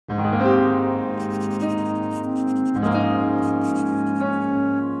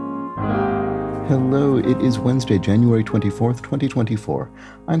Hello, it is Wednesday, January 24th, 2024.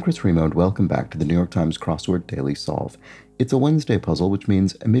 I'm Chris Remo, and welcome back to the New York Times Crossword Daily Solve. It's a Wednesday puzzle, which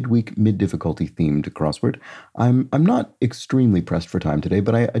means a midweek, mid-difficulty themed crossword. I'm not extremely pressed for time today,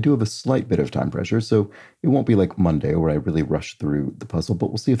 but I do have a slight bit of time pressure, so it won't be like Monday where I really rush through the puzzle, but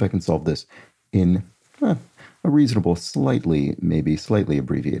we'll see if I can solve this in a reasonable, maybe slightly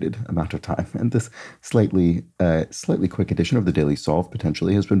abbreviated amount of time. And this slightly quick edition of the Daily Solve,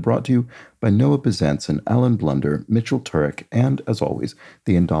 potentially, has been brought to you by Noah Bezanson, Alan Blunder, Mitchell Turek, and, as always,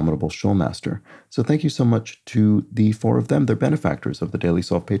 the indomitable Showmaster. So thank you so much to the four of them. They're benefactors of the Daily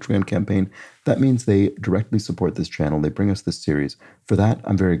Solve Patreon campaign. That means they directly support this channel. They bring us this series. For that,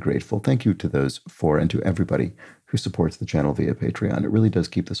 I'm very grateful. Thank you to those four and to everybody who supports the channel via Patreon. It really does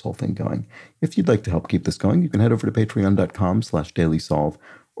keep this whole thing going. If you'd like to help keep this going, you can head over to patreon.com/dailysolve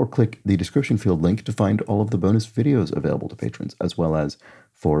or click the description field link to find all of the bonus videos available to patrons, as well as,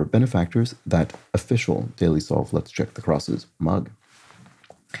 for benefactors, that official Daily Solve Let's Check the Crosses mug.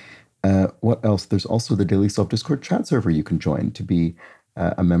 What else? There's also the Daily Solve Discord chat server you can join to be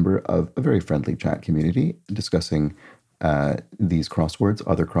a member of a very friendly chat community discussing these crosswords,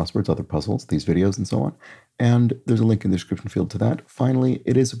 other puzzles, these videos, and so on. And there's a link in the description field to that. Finally,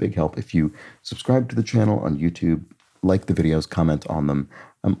 it is a big help if you subscribe to the channel on YouTube, like the videos, comment on them.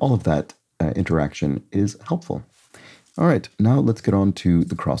 All of that interaction is helpful. All right, now let's get on to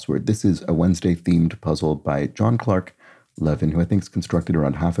the crossword. This is a Wednesday-themed puzzle by John Clark Levin, who I think has constructed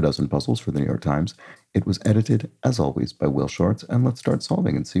around half a dozen puzzles for the New York Times. It was edited, as always, by Will Shorts, and let's start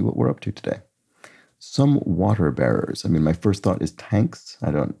solving and see what we're up to today. Some water bearers. I mean, my first thought is tanks.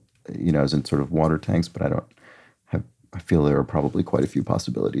 I don't, as in sort of water tanks, but I feel there are probably quite a few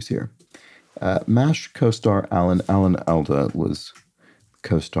possibilities here. MASH co-star Alan Alda was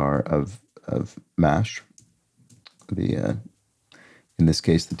co-star of MASH, in this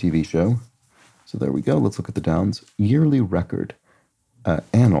case, the TV show. So there we go. Let's look at the downs. Yearly record.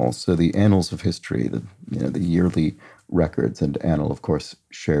 Annals, so the annals of history, the yearly records, and annal, of course,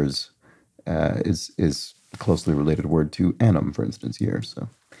 shares is a closely related word to annum, for instance, year,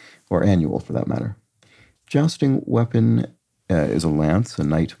 or annual for that matter. Jousting weapon is a lance. A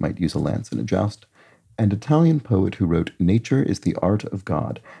knight might use a lance in a joust. And Italian poet who wrote, "Nature is the art of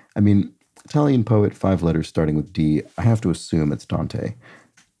God." I mean, Italian poet, 5 letters starting with D. I have to assume it's Dante.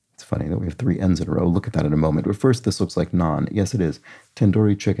 It's funny that we have 3 N's in a row. Look at that in a moment. But first, this looks like naan. Yes, it is.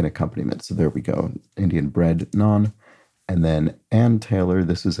 Tandoori chicken accompaniment. So there we go. Indian bread, naan. And then Ann Taylor.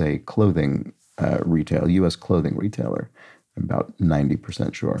 This is a clothing U.S. clothing retailer. I'm about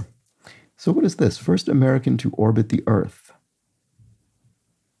 90% sure. So what is this? First American to orbit the Earth.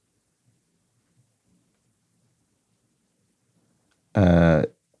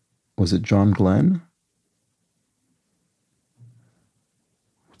 Was it John Glenn?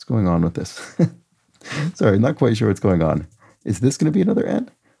 What's going on with this? Sorry, not quite sure what's going on. Is this going to be another N?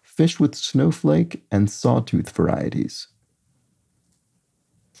 Fish with snowflake and sawtooth varieties.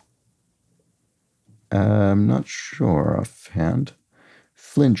 I'm not sure offhand.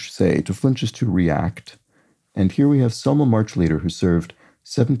 Flinch, say. To flinch is to react. And here we have Selma March Leader, who served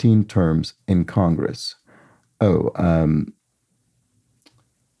 17 terms in Congress.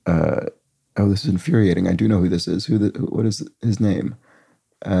 This is infuriating. I do know who this is. What is his name?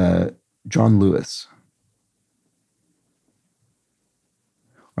 John Lewis.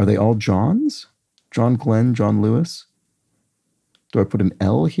 Are they all Johns? John Glenn, John Lewis? Do I put an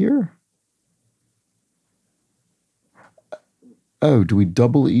L here? Oh, do we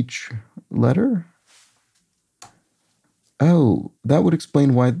double each letter? Oh, that would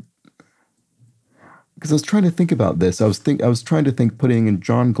explain why. Because I was trying to think about this. I was trying to think putting in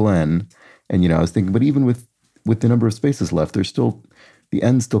John Glenn, and I was thinking, but even with the number of spaces left, there's still the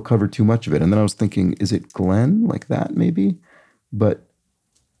N still cover too much of it. And then I was thinking, is it Glenn like that maybe? But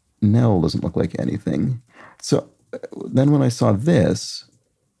Nell doesn't look like anything. So then when I saw this,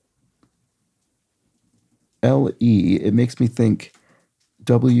 L-E, it makes me think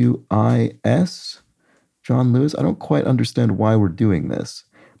W-I-S, John Lewis. I don't quite understand why we're doing this,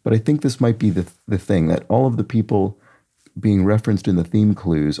 but I think this might be the thing, that all of the people being referenced in the theme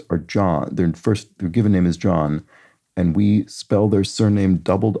clues are John. Their given name is John, and we spell their surname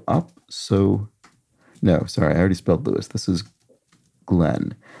doubled up. So, no, sorry, I already spelled Lewis. This is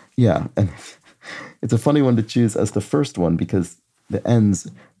Glenn. Yeah, and it's a funny one to choose as the first one because the N's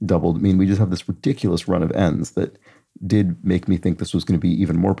doubled. I mean, we just have this ridiculous run of N's that did make me think this was going to be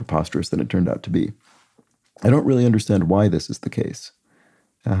even more preposterous than it turned out to be. I don't really understand why this is the case,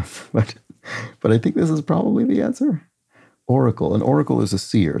 but I think this is probably the answer. Oracle. An oracle is a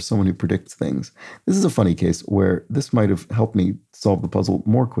seer, someone who predicts things. This is a funny case where this might have helped me solve the puzzle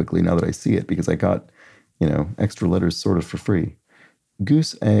more quickly now that I see it, because I got, extra letters sort of for free.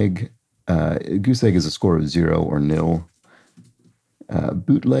 Goose egg. Goose egg is a score of 0 or nil.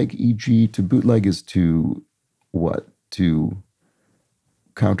 Bootleg, e.g., to bootleg is to what? To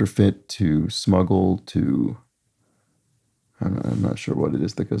counterfeit, to smuggle, to... I'm not sure what it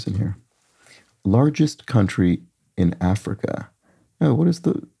is that goes in here. Largest country in Africa. Oh, what is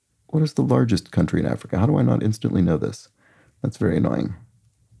the largest country in Africa? How do I not instantly know this? That's very annoying.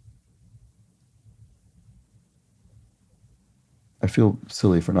 I feel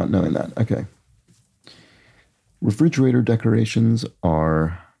silly for not knowing that. Okay. Refrigerator decorations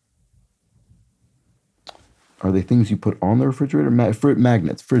are they things you put on the refrigerator?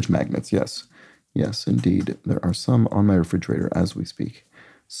 Magnets, fridge magnets, yes. Yes, indeed. There are some on my refrigerator as we speak.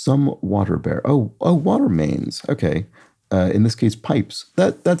 Some water bear. Oh, water mains. Okay. In this case, pipes.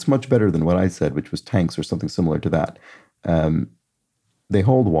 That's much better than what I said, which was tanks or something similar to that. They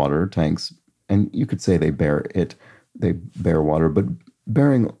hold water, tanks, and you could say they bear water, but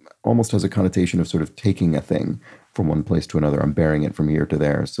bearing almost has a connotation of sort of taking a thing from one place to another. I'm bearing it from here to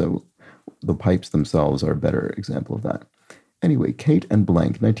there. So the pipes themselves are a better example of that. Anyway, Kate and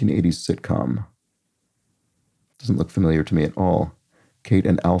Blank, 1980s sitcom. Doesn't look familiar to me at all. Kate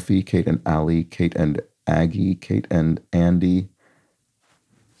and Alfie, Kate and Allie, Kate and Aggie, Kate and Andy.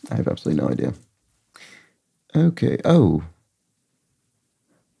 I have absolutely no idea. Okay. Oh.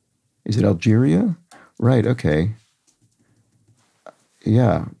 Is it Algeria? Right, okay.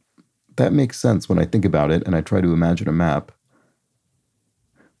 Yeah. That makes sense when I think about it and I try to imagine a map.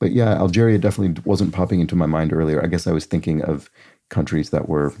 But yeah, Algeria definitely wasn't popping into my mind earlier. I guess I was thinking of countries that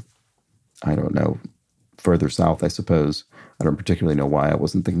were, I don't know, further south, I suppose. I don't particularly know why I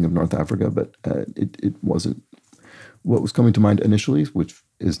wasn't thinking of North Africa, but it wasn't what was coming to mind initially, which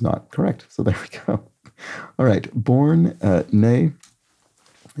is not correct. So there we go. All right, born, nay.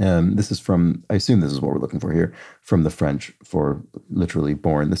 This is from, I assume this is what we're looking for here, from the French for literally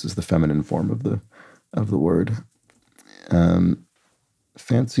born. This is the feminine form of the word.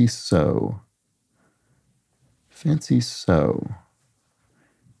 Fancy so. Fancy so.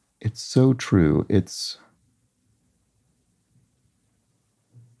 It's so true. It's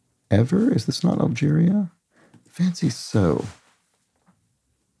ever? Is this not Algeria? Fancy so.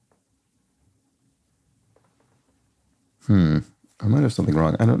 I might have something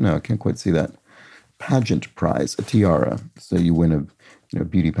wrong. I don't know. I can't quite see that. Pageant prize, a tiara. So you win a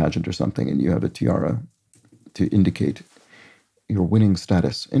beauty pageant or something, and you have a tiara to indicate your winning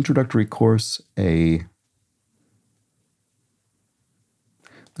status. Introductory course, The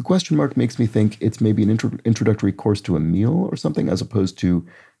question mark makes me think it's maybe an introductory course to a meal or something, as opposed to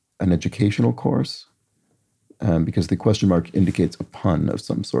an educational course, because the question mark indicates a pun of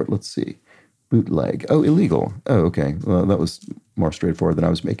some sort. Let's see. Bootleg. Oh, illegal. Oh, okay. Well, that was more straightforward than I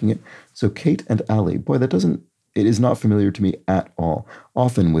was making it. So Kate and Allie. Boy, it is not familiar to me at all.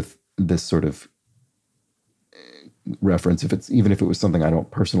 Often with this sort of reference, even if it was something I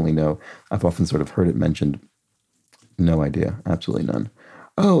don't personally know, I've often sort of heard it mentioned. No idea. Absolutely none.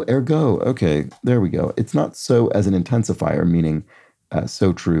 Oh, ergo. Okay, there we go. It's not so as an intensifier, meaning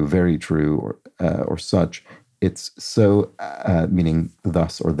so true, very true, or such. It's so, meaning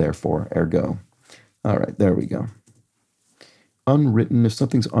thus or therefore, ergo. All right, there we go. Unwritten, if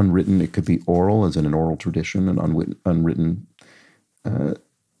something's unwritten, it could be oral, as in an oral tradition, an unwritten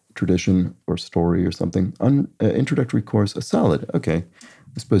tradition or story or something. Introductory course, a salad. Okay,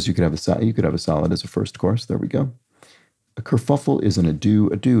 I suppose you could have a salad as a first course. There we go. A kerfuffle is an ado.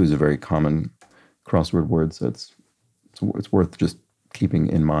 Ado is a very common crossword word, so it's worth just keeping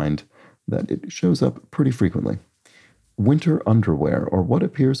in mind that it shows up pretty frequently. Winter underwear, or what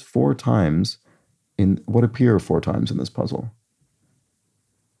appear 4 times in this puzzle.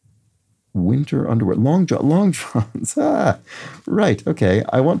 Winter underwear, long johns. Right. Okay.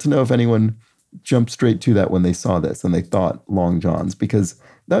 I want to know if anyone jumped straight to that when they saw this and they thought long johns, because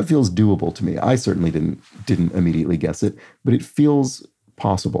that feels doable to me. I certainly didn't immediately guess it, but it feels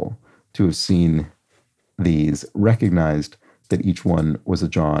possible to have seen these, recognized that each one was a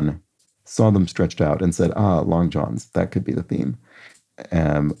john, saw them stretched out and said, long johns, that could be the theme.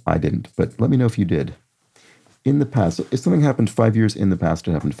 I didn't, but let me know if you did. In the past, if something happened 5 years in the past,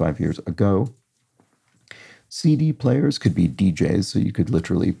 it happened 5 years ago. CD players could be DJs, so you could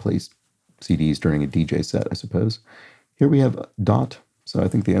literally play CDs during a DJ set, I suppose. Here we have dot, so I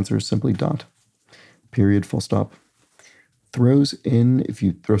think the answer is simply dot. Period, full stop. Throws in, if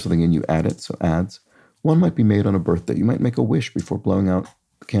you throw something in, you add it, so adds. One might be made on a birthday. You might make a wish before blowing out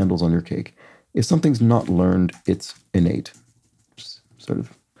candles on your cake. If something's not learned, it's innate. sort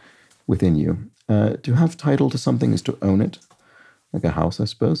of within you. To have title to something is to own it, like a house, I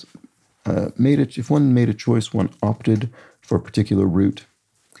suppose. If one made a choice, one opted for a particular route.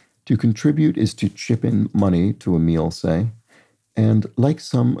 To contribute is to chip in money to a meal, say. And like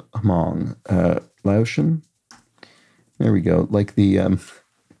some Hmong, Laotian, there we go, like the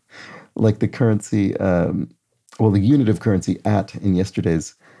currency, the unit of currency at in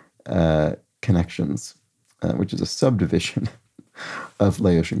yesterday's connections, which is a subdivision of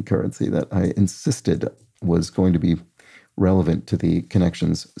Laotian currency that I insisted was going to be relevant to the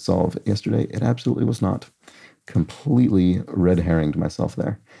connections solve yesterday. It absolutely was not. Completely red herringed myself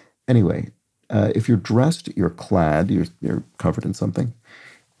there. Anyway, if you're dressed, you're clad, you're covered in something.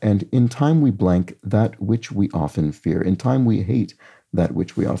 And in time we blank that which we often fear. In time we hate that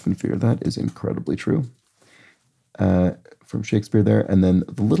which we often fear. That is incredibly true. From Shakespeare there. And then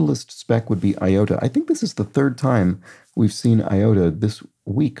the littlest speck would be iota. I think this is the third time we've seen iota this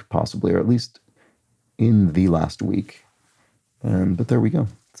week, possibly, or at least in the last week. But there we go.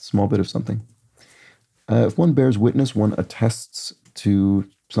 It's a small bit of something. If one bears witness, one attests to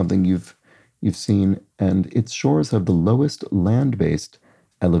something you've seen, and its shores have the lowest land-based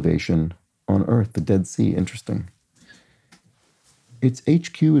elevation on Earth, the Dead Sea. Interesting. Its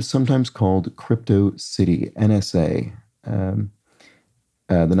HQ is sometimes called Crypto City, NSA, the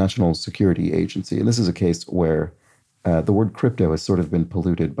National Security Agency. And this is a case where the word crypto has sort of been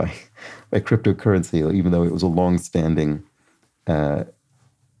polluted by cryptocurrency, even though it was a long-standing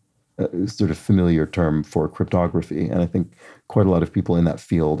sort of familiar term for cryptography. And I think quite a lot of people in that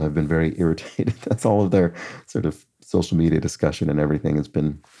field have been very irritated. That's all of their sort of social media discussion and everything has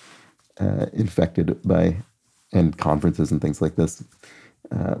been infected by, and conferences and things like this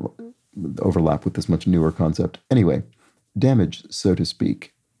overlap with this much newer concept. Anyway, damage, so to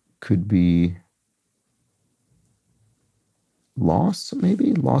speak, could be loss,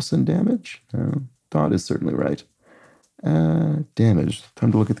 maybe? Loss and damage? Thought is certainly right. Damage.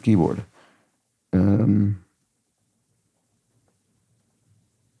 Time to look at the keyboard.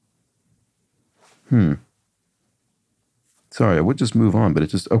 Sorry, I would just move on, but it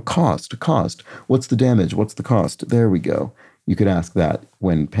just, cost. What's the damage? What's the cost? There we go. You could ask that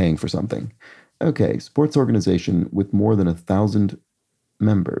when paying for something. Okay, sports organization with more than 1,000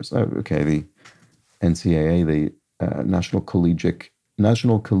 members. Oh, okay, the NCAA, the National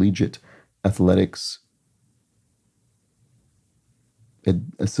Collegiate Athletics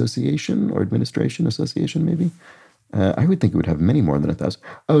Association or Administration Association, maybe. I would think it would have many more than 1,000.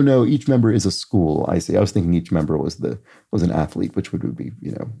 Oh no, each member is a school. I see. I was thinking each member was an athlete, which would be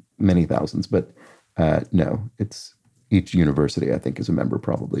many thousands. But no, it's each university. I think is a member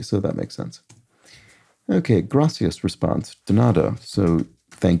probably. So that makes sense. Okay, gracias response, de nada. So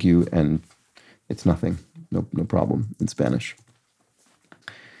thank you, and it's nothing. No problem in Spanish.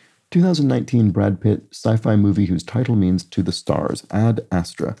 2019 Brad Pitt sci-fi movie whose title means to the stars, Ad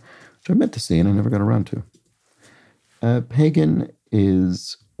Astra, which I meant to see and I never got around to. Pagan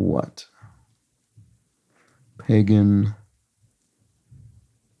is what? Pagan.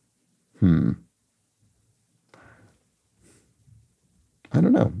 I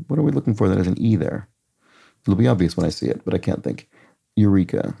don't know. What are we looking for that has an E there? It'll be obvious when I see it, but I can't think.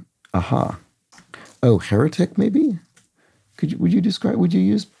 Eureka. Aha. Oh, heretic, maybe? Would you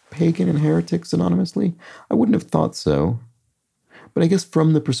use pagan and heretic synonymously? I wouldn't have thought so. But I guess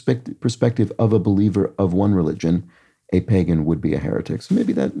from the perspective of a believer of one religion, a pagan would be a heretic. So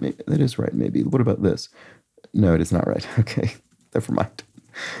maybe that is right, maybe. What about this? No, it is not right. Okay, never mind.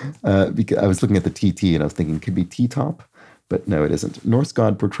 Because I was looking at the TT and I was thinking it could be T-top, but no, it isn't. Norse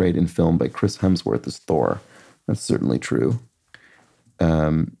god portrayed in film by Chris Hemsworth as Thor. That's certainly true.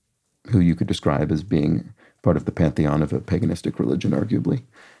 Who you could describe as being part of the pantheon of a paganistic religion, arguably.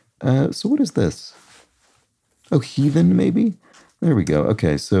 So what is this? Oh, heathen, maybe? There we go.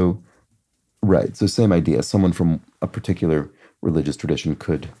 Okay, so, right. So same idea. Someone from a particular religious tradition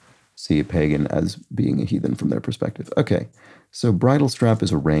could see a pagan as being a heathen from their perspective. Okay, so bridle strap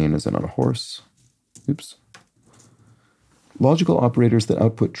is a rein, as in on a horse. Oops. Logical operators that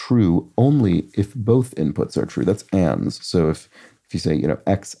output true only if both inputs are true. That's ands. So if you say,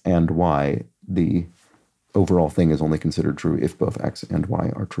 X and Y, the overall thing is only considered true if both X and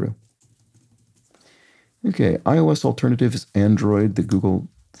Y are true. Okay, iOS alternative is Android, the Google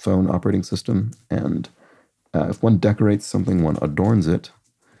phone operating system, and if one decorates something, one adorns it.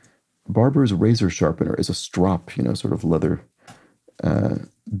 Barber's razor sharpener is a strop, sort of leather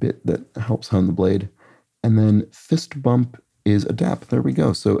bit that helps hone the blade. And then fist bump is adapt. There we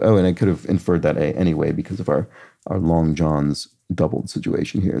go. So, and I could have inferred that anyway because of our Long John's doubled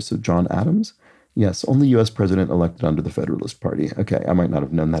situation here. So John Adams, Yes, only U.S. president elected under the Federalist Party. Okay, I might not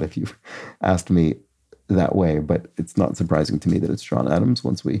have known that if you asked me that way, but it's not surprising to me that it's John Adams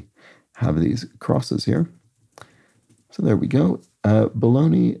once we have these crosses here. So there we go.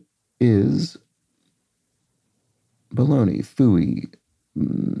 Baloney is baloney, fooey.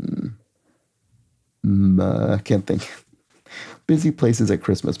 Can't think. Busy places at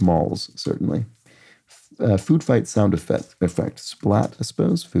Christmas, malls, certainly. Food fight sound effect. Splat, I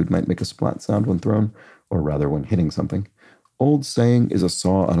suppose. Food might make a splat sound when thrown, or rather when hitting something. Old saying is a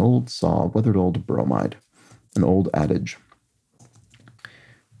saw, an old saw, weathered old bromide. An old adage.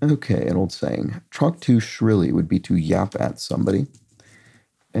 Okay, an old saying. Talk too shrilly would be to yap at somebody.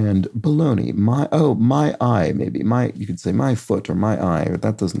 And baloney, my eye, maybe. You could say my foot or my eye, or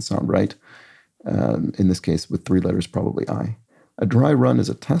that doesn't sound right. In this case, with 3 letters, probably I. A dry run is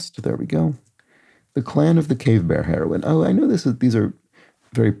a test. There we go. The Clan of the Cave Bear Heroine. Oh, I know these are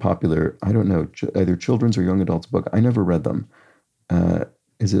very popular. I don't know, either children's or young adults book. I never read them.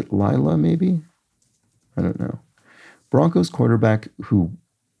 Is it Lila, maybe? I don't know. Broncos quarterback who...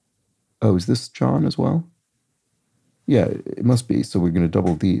 Oh, is this John as well? Yeah, it must be. So we're going to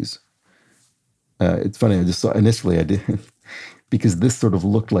double these. It's funny. I just saw initially I did because this sort of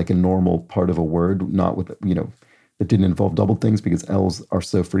looked like a normal part of a word, not with, it didn't involve doubled things because L's are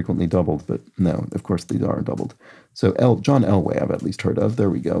so frequently doubled. But no, of course these aren't doubled. So John Elway, I've at least heard of. There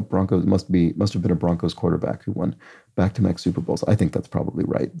we go. Broncos must have been a Broncos quarterback who won back-to-back Super Bowls. I think that's probably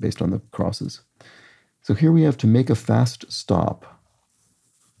right based on the crosses. So here we have to make a fast stop.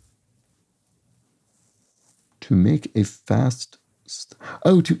 To make a fast...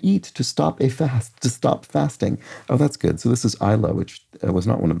 to eat, to stop a fast, to stop fasting. Oh, that's good. So this is Isla, which was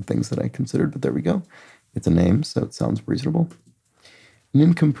not one of the things that I considered, but there we go. It's a name, so it sounds reasonable.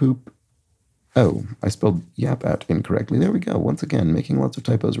 Nincompoop. Oh, I spelled yap at incorrectly. There we go. Once again, making lots of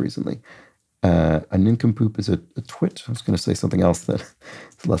typos recently. A nincompoop is a twit. I was going to say something else that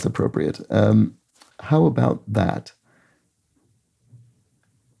is less appropriate. How about that?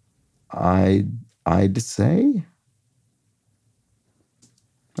 I'd say...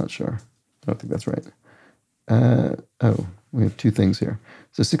 Not sure. I don't think that's right. We have 2 things here.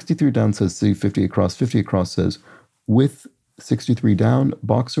 So 63 down says see 50 across. 50 across says with 63 down,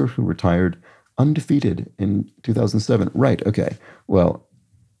 boxer who retired undefeated in 2007. Right, okay. Well,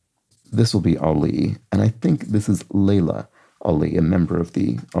 this will be Ali. And I think this is Layla Ali, a member of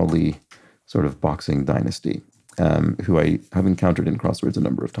the Ali sort of boxing dynasty, who I have encountered in crosswords a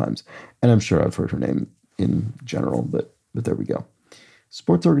number of times. And I'm sure I've heard her name in general, but there we go.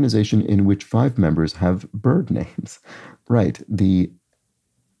 Sports organization in which 5 members have bird names. Right.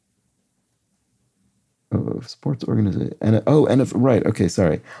 Sports organization. Right. Okay.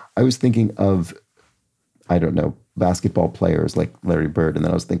 Sorry. I was thinking of, I don't know, basketball players like Larry Bird. And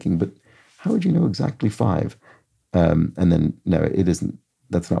then I was thinking, but how would you know exactly 5? And then, no, it isn't.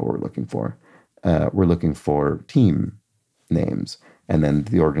 That's not what we're looking for. We're looking for team names. And then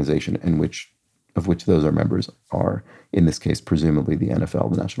the organization of which those are members are, in this case, presumably the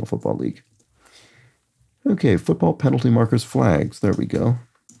NFL, the National Football League. Okay, football penalty markers, flags. There we go.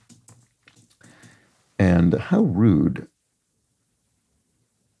 And how rude.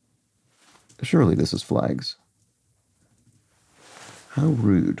 Surely this is flags. How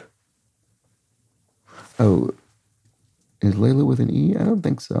rude. Oh, is Layla with an E? I don't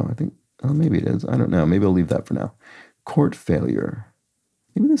think so. I think, maybe it is. I don't know. Maybe I'll leave that for now. Court failure.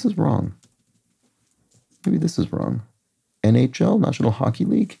 Maybe this is wrong. Maybe this is wrong. NHL, National Hockey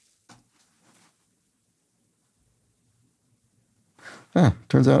League.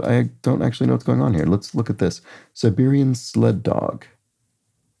 Turns out I don't actually know what's going on here. Let's look at this. Siberian sled dog.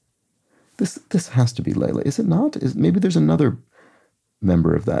 This has to be Layla, is it not? Maybe there's another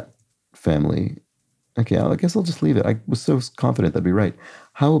member of that family. Okay, I guess I'll just leave it. I was so confident that'd be right.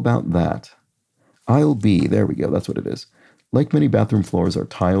 How about that? I'll be. There we go. That's what it is. Like many bathroom floors are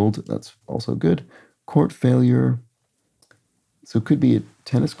tiled. That's also good. Court failure. So it could be a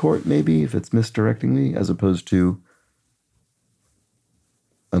tennis court, maybe, if it's misdirecting me, as opposed to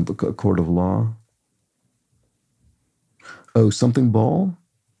a court of law. Oh, something ball?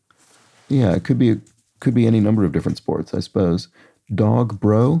 Yeah, it could be any number of different sports, I suppose. Dog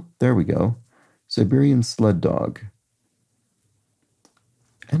bro. There we go. Siberian sled dog.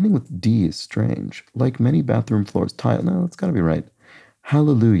 Ending with D is strange. Like many bathroom floors, tile. No, that's got to be right.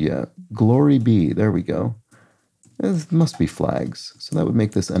 Hallelujah. Glory be. There we go. This must be flags. So that would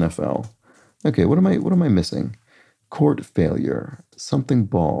make this NFL. Okay, what am I missing? Court failure. Something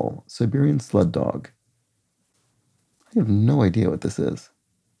ball. Siberian sled dog. I have no idea what this is.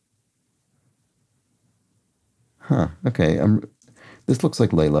 Huh. Okay. This looks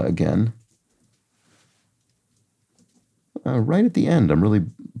like Layla again. right at the end. I'm really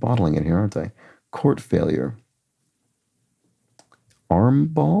bottling it here, aren't I? Court failure. Arm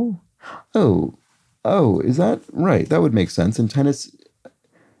ball? Oh, is that right? That would make sense. In tennis,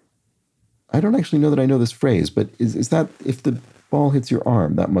 I don't actually know that I know this phrase, but is that if the ball hits your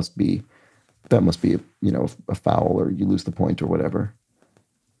arm, that must be a foul, or you lose the point or whatever.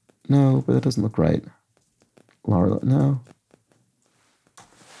 No, but that doesn't look right. Laura, no.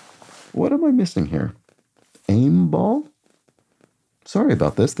 What am I missing here? Aim ball? Sorry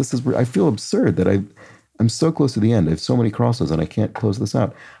about this. I feel absurd that I'm so close to the end. I have so many crosses and I can't close this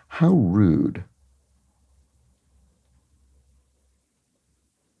out. How rude.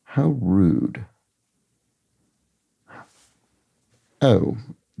 How rude. Oh,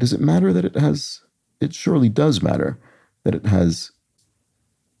 does it matter that it surely does matter that it has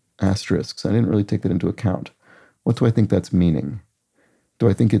asterisks. I didn't really take that into account. What do I think that's meaning? Do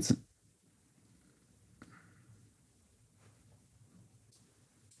I think is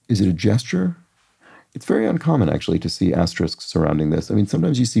it a gesture? It's very uncommon, actually, to see asterisks surrounding this. I mean,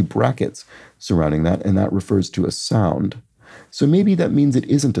 sometimes you see brackets surrounding that, and that refers to a sound. So maybe that means it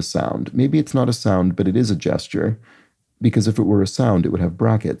isn't a sound. Maybe it's not a sound, but it is a gesture, because if it were a sound, it would have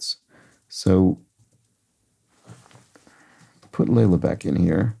brackets. So put Layla back in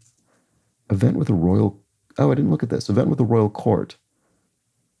here. Event with a royal... Oh, I didn't look at this. Event with a royal court.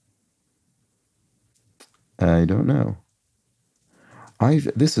 I don't know.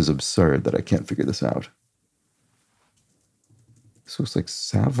 This is absurd that I can't figure this out. This looks like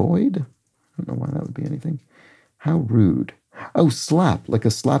Savoid? I don't know why that would be anything. How rude. Oh, slap, like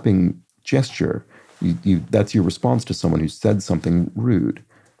a slapping gesture. That's your response to someone who said something rude.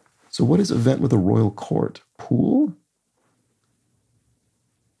 So what is event with a royal court? Pool?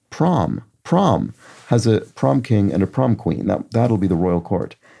 Prom. Prom has a prom king and a prom queen. That'll be the royal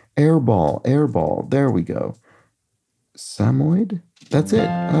court. Airball. Airball. There we go. Samoid? That's it.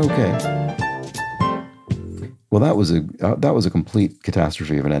 Okay. Well, that was a complete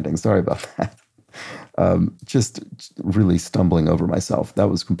catastrophe of an ending. Sorry about that. Just really stumbling over myself. That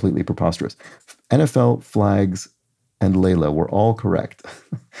was completely preposterous. NFL, flags, and Layla were all correct.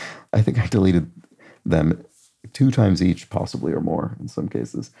 I think I deleted them 2 times each, possibly, or more in some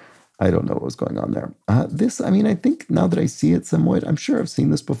cases. I don't know what was going on there. I think now that I see it somewhat, I'm sure I've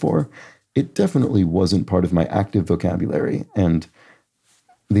seen this before. It definitely wasn't part of my active vocabulary, and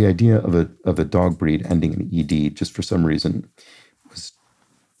the idea of a dog breed ending in ed just for some reason was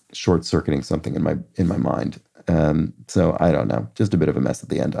short-circuiting something in my mind. So I don't know, just a bit of a mess at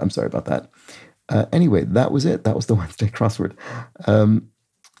the end. I'm sorry about that. Anyway, that was it. That was the Wednesday crossword,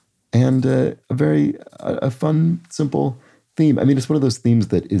 and a fun, simple theme. I mean, it's one of those themes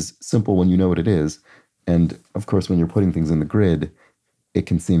that is simple when you know what it is, and of course, when you're putting things in the grid, it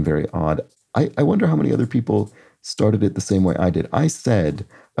can seem very odd. I wonder how many other people started it the same way I did. I said,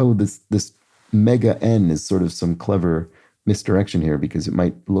 oh, this mega N is sort of some clever misdirection here because it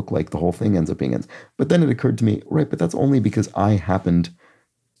might look like the whole thing ends up being N's. But then it occurred to me, right, but that's only because I happened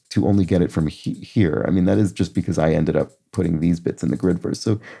to only get it from here. I mean, that is just because I ended up putting these bits in the grid first.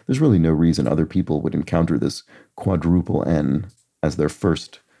 So there's really no reason other people would encounter this quadruple N as their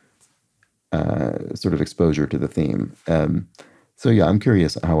first sort of exposure to the theme. So yeah, I'm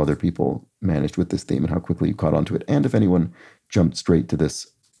curious how other people managed with this theme and how quickly you caught onto it, and if anyone jumped straight to this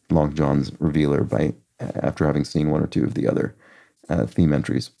Long John's revealer after having seen 1 or 2 of the other theme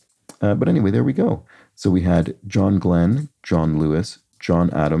entries. But anyway, there we go. So we had John Glenn, John Lewis, John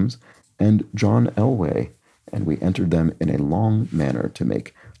Adams, and John Elway, and we entered them in a long manner to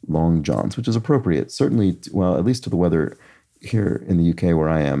make Long Johns, which is appropriate. Certainly, well, at least to the weather here in the UK where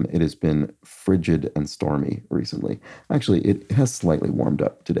I am, it has been frigid and stormy recently. Actually, it has slightly warmed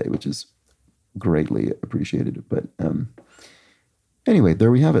up today, which is greatly appreciated. But anyway,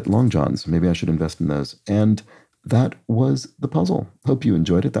 there we have it, Long Johns. Maybe I should invest in those. And that was the puzzle. Hope you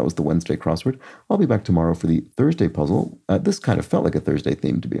enjoyed it. That was the Wednesday crossword. I'll be back tomorrow for the Thursday puzzle. This kind of felt like a Thursday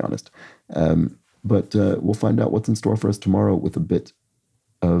theme, to be honest. But we'll find out what's in store for us tomorrow with a bit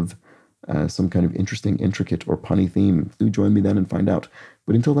of some kind of interesting, intricate, or punny theme. Do join me then and find out.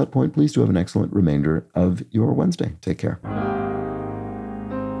 But until that point, please do have an excellent remainder of your Wednesday. Take care.